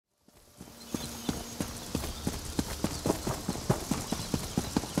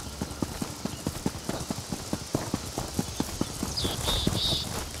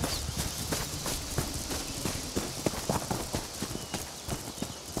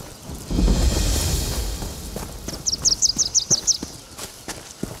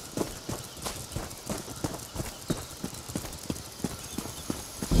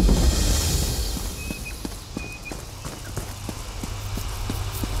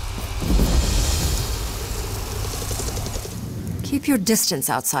Keep your distance,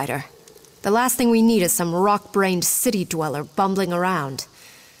 outsider. The last thing we need is some rock-brained city dweller bumbling around.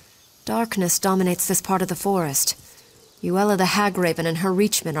 Darkness dominates this part of the forest. Uela the Hagraven and her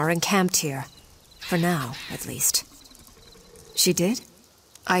Reachmen are encamped here. For now, at least. She did?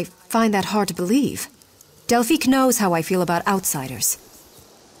 I find that hard to believe. Delphique knows how I feel about outsiders.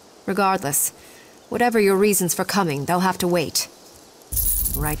 Regardless, whatever your reasons for coming, they'll have to wait.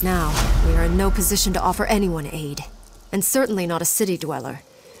 Right now, we are in no position to offer anyone aid, and certainly not a city dweller.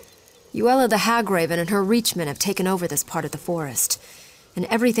 Uela the Hagraven and her Reachmen have taken over this part of the forest, and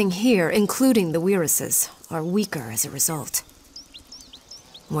everything here, including the Wyresses, are weaker as a result.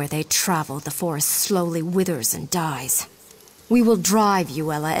 Where they travel, the forest slowly withers and dies. We will drive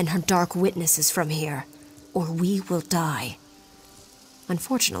Uela and her dark witnesses from here, or we will die.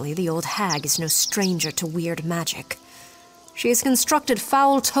 Unfortunately, the old hag is no stranger to weird magic. She has constructed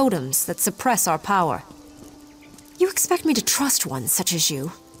foul totems that suppress our power. You expect me to trust one such as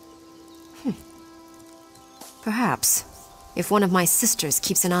you? Perhaps, if one of my sisters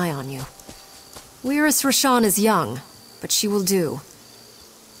keeps an eye on you. Wyres Rashan is young, but she will do.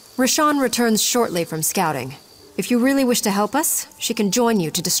 Rashan returns shortly from scouting. If you really wish to help us, she can join you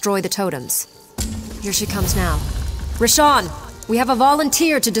to destroy the totems. Here she comes now. Rashan, we have a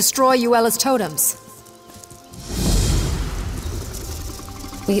volunteer to destroy Uela's totems.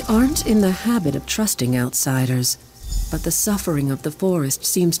 We aren't in the habit of trusting outsiders, but the suffering of the forest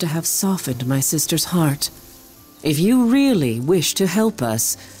seems to have softened my sister's heart. If you really wish to help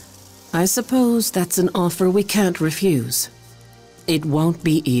us, I suppose that's an offer we can't refuse. It won't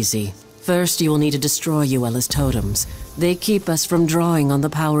be easy. First, you will need to destroy Uela's totems. They keep us from drawing on the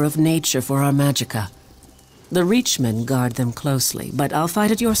power of nature for our magicka. The Reachmen guard them closely, but I'll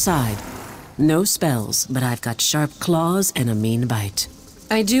fight at your side. No spells, but I've got sharp claws and a mean bite.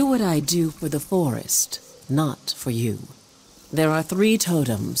 I do what I do for the forest, not for you. There are 3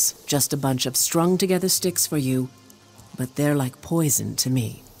 totems, just a bunch of strung-together sticks for you, but they're like poison to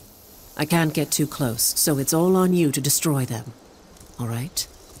me. I can't get too close, so it's all on you to destroy them. All right?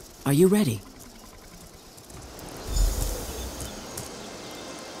 Are you ready?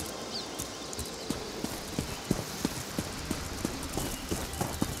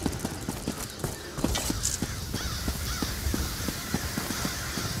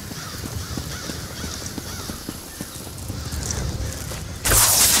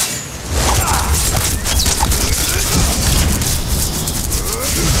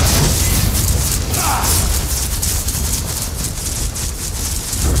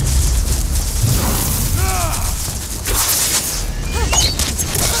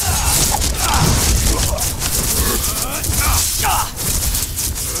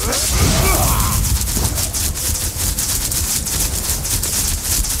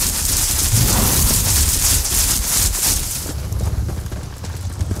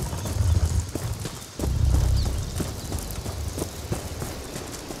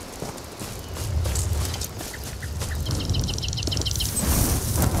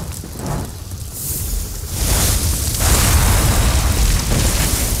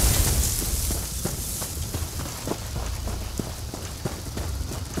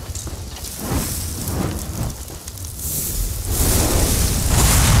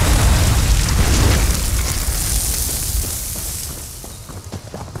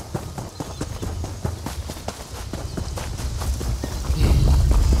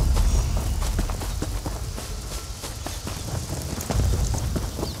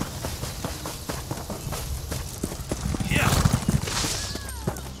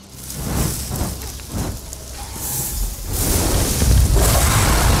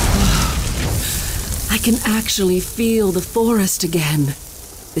 I can actually feel the forest again.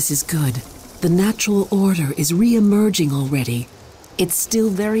 This is good. The natural order is re-emerging already. It's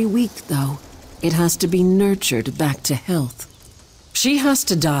still very weak, though. It has to be nurtured back to health. She has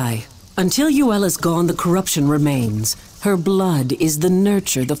to die. Until Uela's gone, the corruption remains. Her blood is the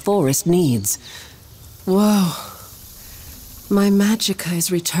nurture the forest needs. Whoa. My magicka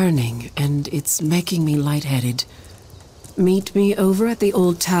is returning, and it's making me lightheaded. Meet me over at the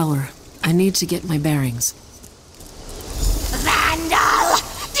old tower. I need to get my bearings. Vandal!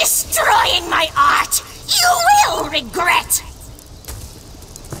 Destroying my art! You will regret!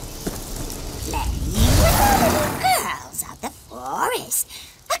 Playing with the little girls of the forest.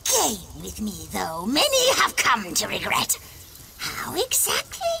 A game with me, though, many have come to regret. How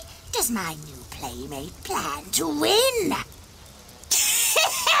exactly does my new playmate plan to win?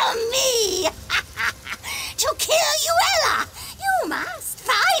 Tell me! To kill Uela, you must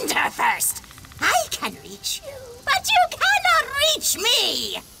find her first. I can reach you, but you cannot reach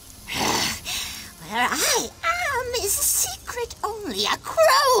me. Where I realm is a secret only a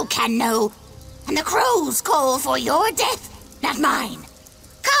crow can know. And the crow's call for your death, not mine.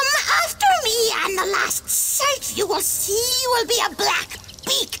 Come after me, and the last sight you will see will be a black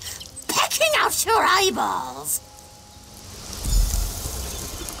beak pecking out your eyeballs.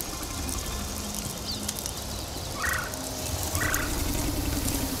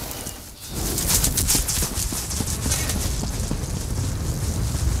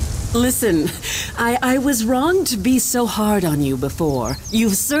 Listen, I was wrong to be so hard on you before.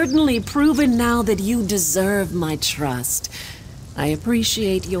 You've certainly proven now that you deserve my trust. I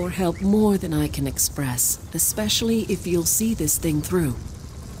appreciate your help more than I can express, especially if you'll see this thing through.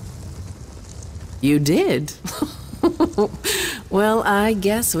 You did? Well, I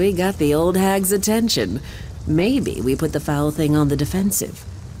guess we got the old hag's attention. Maybe we put the foul thing on the defensive.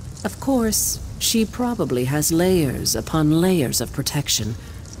 Of course, she probably has layers upon layers of protection.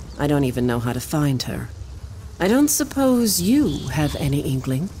 I don't even know how to find her. I don't suppose you have any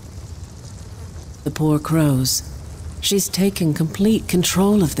inkling? The poor crows. She's taken complete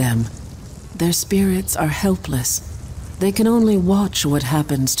control of them. Their spirits are helpless. They can only watch what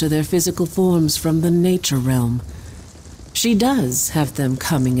happens to their physical forms from the nature realm. She does have them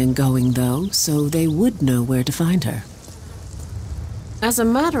coming and going, though, so they would know where to find her. As a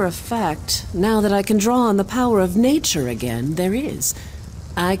matter of fact, now that I can draw on the power of nature again, there is.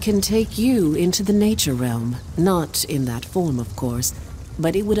 I can take you into the nature realm, not in that form, of course,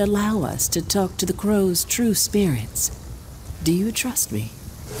 but it would allow us to talk to the crow's true spirits. Do you trust me?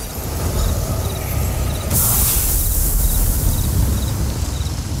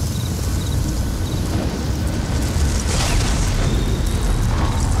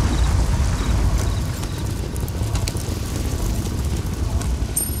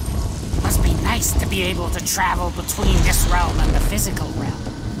 Must be nice to be able to travel between this realm and the physical realm.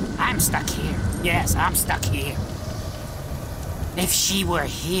 I'm stuck here. Yes, I'm stuck here. If she were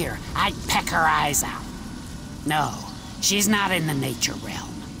here, I'd peck her eyes out. No, she's not in the nature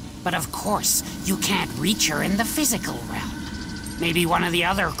realm. But of course, you can't reach her in the physical realm. Maybe one of the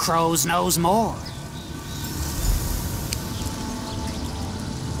other crows knows more.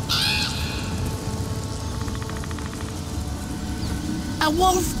 A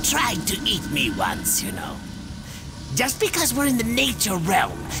wolf tried to eat me once, you know. Just because we're in the nature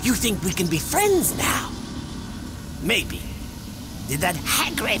realm, you think we can be friends now? Maybe. Did that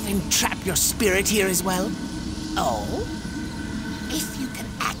Hagraven trap your spirit here as well? Oh? If you can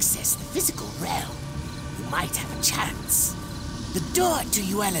access the physical realm, you might have a chance. The door to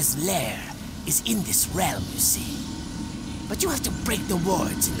Uela's lair is in this realm, you see. But you have to break the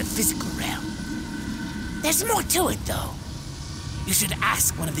wards in the physical realm. There's more to it, though. You should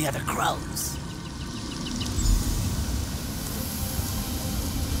ask one of the other crows.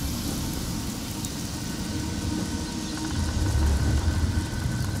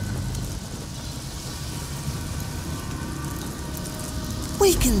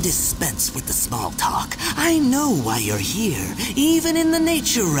 We can dispense with the small talk. I know why you're here. Even in the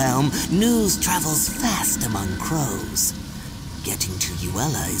nature realm, news travels fast among crows. Getting to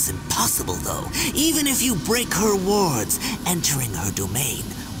Uela is impossible, though. Even if you break her wards, entering her domain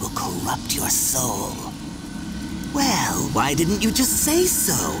will corrupt your soul. Well, why didn't you just say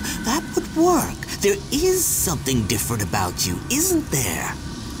so? That would work. There is something different about you, isn't there?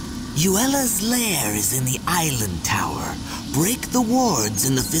 Uela's lair is in the island tower. Break the wards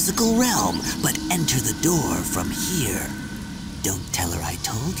in the physical realm, but enter the door from here. Don't tell her I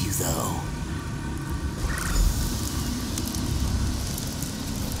told you, though.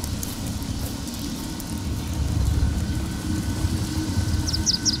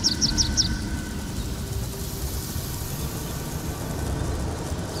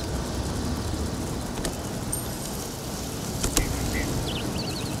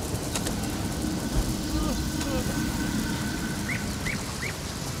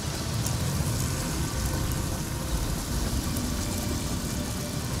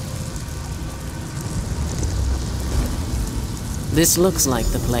 This looks like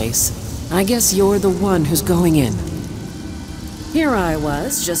the place. I guess you're the one who's going in. Here I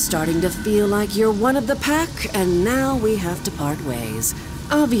was, just starting to feel like you're one of the pack, and now we have to part ways.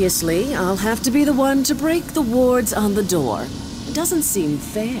 Obviously, I'll have to be the one to break the wards on the door. It doesn't seem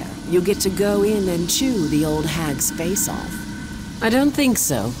fair. You get to go in and chew the old hag's face off. I don't think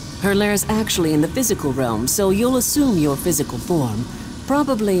so. Her lair's actually in the physical realm, so you'll assume your physical form.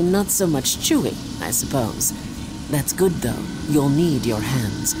 Probably not so much chewing, I suppose. That's good, though. You'll need your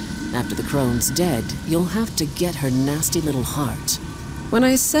hands. After the crone's dead, you'll have to get her nasty little heart. When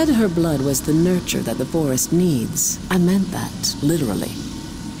I said her blood was the nurture that the forest needs, I meant that, literally.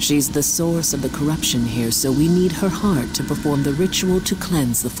 She's the source of the corruption here, so we need her heart to perform the ritual to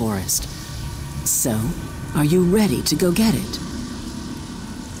cleanse the forest. So, are you ready to go get it?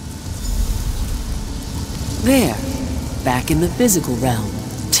 There, back in the physical realm.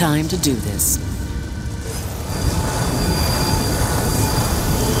 Time to do this.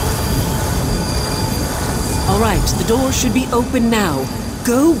 All right, the door should be open now.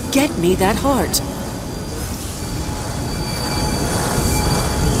 Go get me that heart.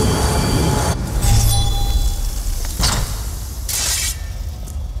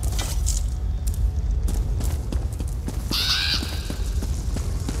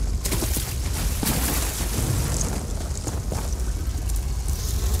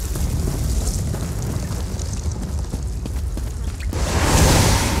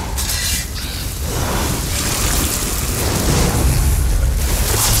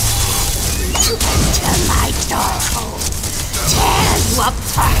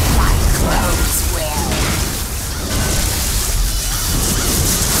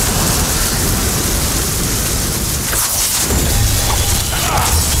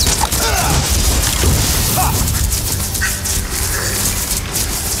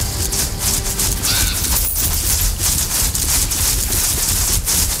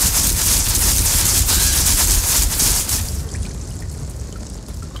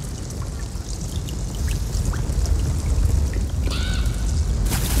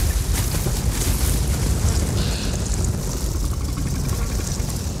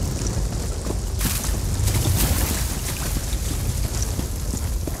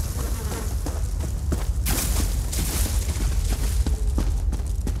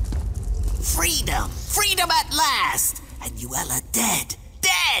 Freedom at last! And Uela dead!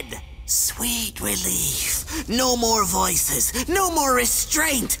 Dead! Sweet relief. No more voices, no more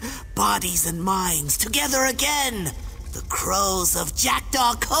restraint. Bodies and minds together again. The crows of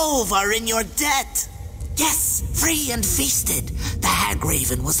Jackdaw Cove are in your debt. Yes, free and feasted. The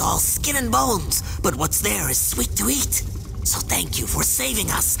Hagraven was all skin and bones, but what's there is sweet to eat. So thank you for saving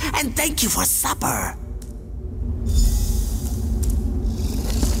us, and thank you for supper.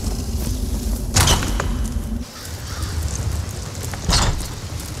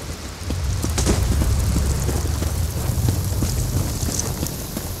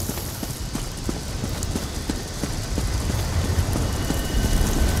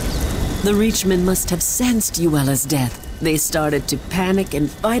 The Reachmen must have sensed Uela's death. They started to panic and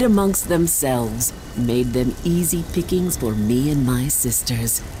fight amongst themselves. Made them easy pickings for me and my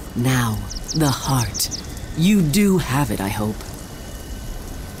sisters. Now, the heart. You do have it, I hope.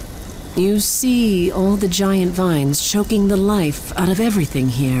 You see all the giant vines choking the life out of everything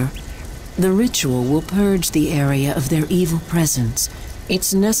here. The ritual will purge the area of their evil presence.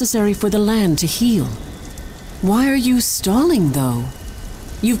 It's necessary for the land to heal. Why are you stalling, though?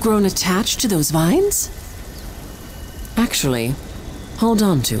 You've grown attached to those vines? Actually, hold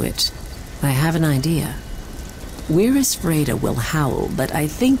on to it. I have an idea. Wyresses will howl, but I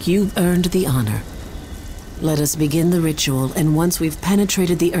think you've earned the honor. Let us begin the ritual, and once we've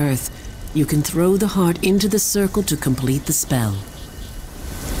penetrated the earth, you can throw the heart into the circle to complete the spell.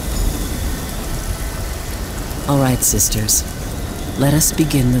 All right, sisters. Let us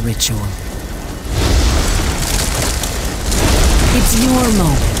begin the ritual. It's your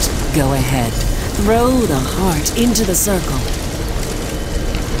moment. Go ahead. Throw the heart into the circle.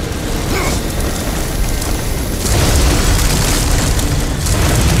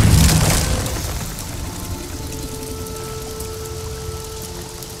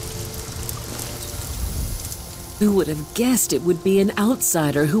 Who would have guessed it would be an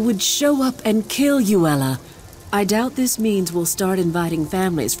outsider who would show up and kill Uela? I doubt this means we'll start inviting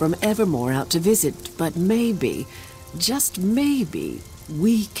families from Evermore out to visit, but maybe, just maybe,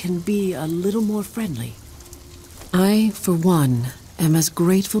 we can be a little more friendly. I, for one, am as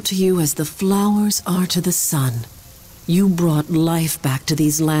grateful to you as the flowers are to the sun. You brought life back to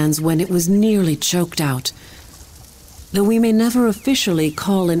these lands when it was nearly choked out. Though we may never officially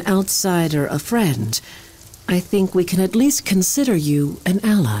call an outsider a friend, I think we can at least consider you an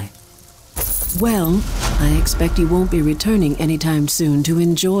ally. Well, I expect you won't be returning anytime soon to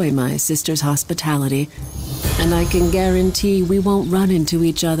enjoy my sister's hospitality. And I can guarantee we won't run into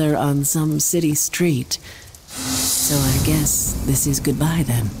each other on some city street. So I guess this is goodbye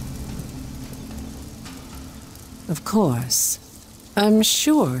then. Of course. I'm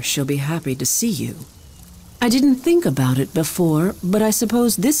sure she'll be happy to see you. I didn't think about it before, but I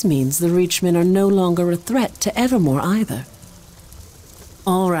suppose this means the Reachmen are no longer a threat to Evermore either.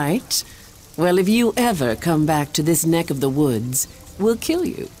 All right. Well, if you ever come back to this neck of the woods, we'll kill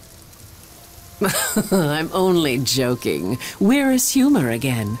you. I'm only joking. Wyres humor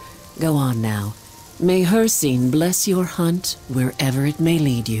again. Go on now. May her scene bless your hunt wherever it may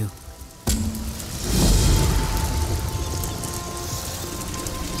lead you.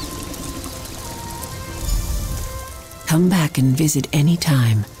 Come back and visit any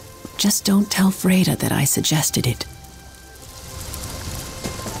time. Just don't tell Freda that I suggested it.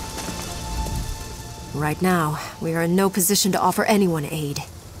 Right now, we are in no position to offer anyone aid.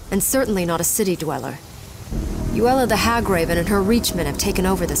 And certainly not a city dweller. Uela the Hagraven and her Reachmen have taken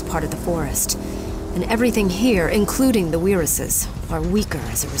over this part of the forest. And everything here, including the Wyresses, are weaker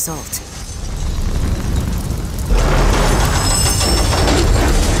as a result.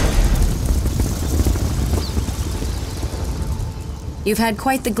 You've had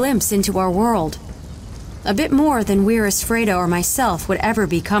quite the glimpse into our world. A bit more than Wyres, Freda, or myself would ever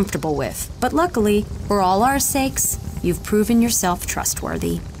be comfortable with. But luckily, for all our sakes, you've proven yourself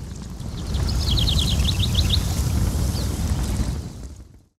trustworthy.